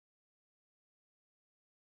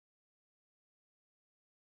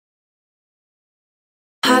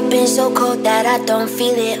been so cold that I don't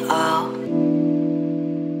feel it all.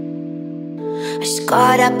 I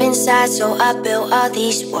scarred up inside, so I built all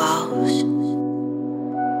these walls.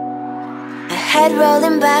 A head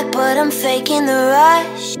rolling back, but I'm faking the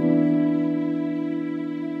rush.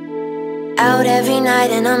 Out every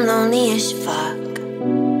night and I'm lonely as fuck.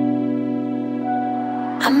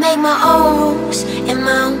 I make my own rules and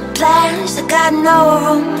my own plans. I got no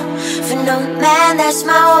room for no man. That's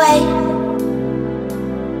my way.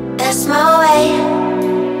 That's my way.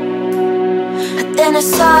 But then I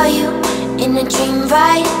saw you in a dream,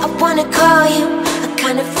 right? I wanna call you a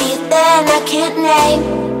kind of feeling I can't name.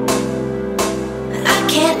 I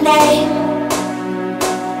can't name.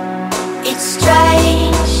 It's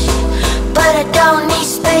strange, but I don't need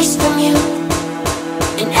space from you.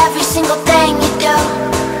 In every single thing you do,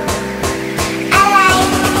 I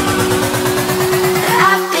like.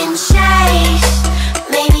 I've been chased.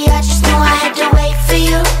 Maybe I just knew I had to wait for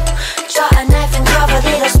you. Draw a knife and carve a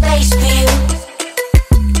little space for you.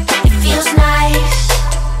 It feels nice.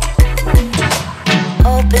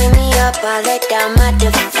 Open me up, I let down my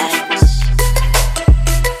defense.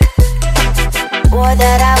 Swore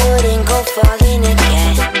that I wouldn't go falling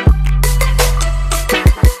again.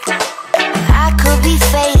 I could be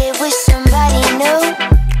faded with somebody new.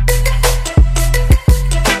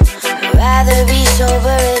 I'd rather be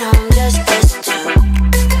sober at home, just us two.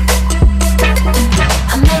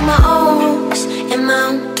 I make my own rules and my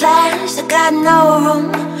own plans. I got no room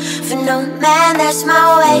for no man. That's my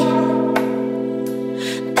way.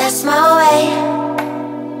 That's my way.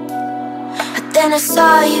 But then I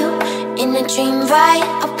saw you in a dream, right?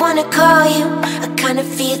 I wanna call you a kind of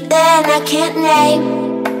feeling I can't name.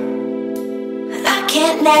 I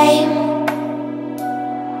can't name.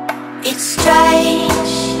 It's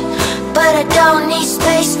strange, but I don't need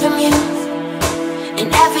space from you. In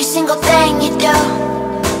every single thing you do,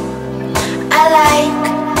 I like.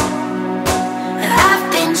 I've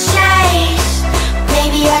been chased.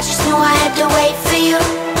 Maybe I just knew I had to wait for you.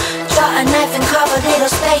 Draw a knife and carve a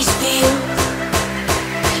little space for you.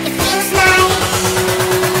 It feels nice.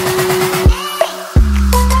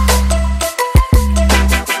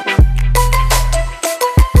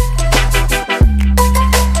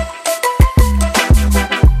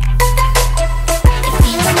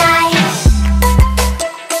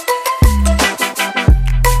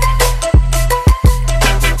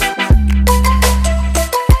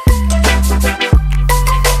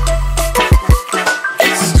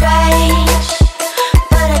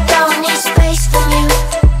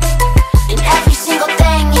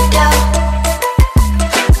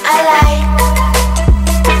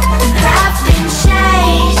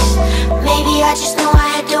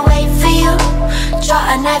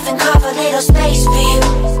 Draw a knife and carve a little space for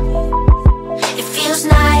you.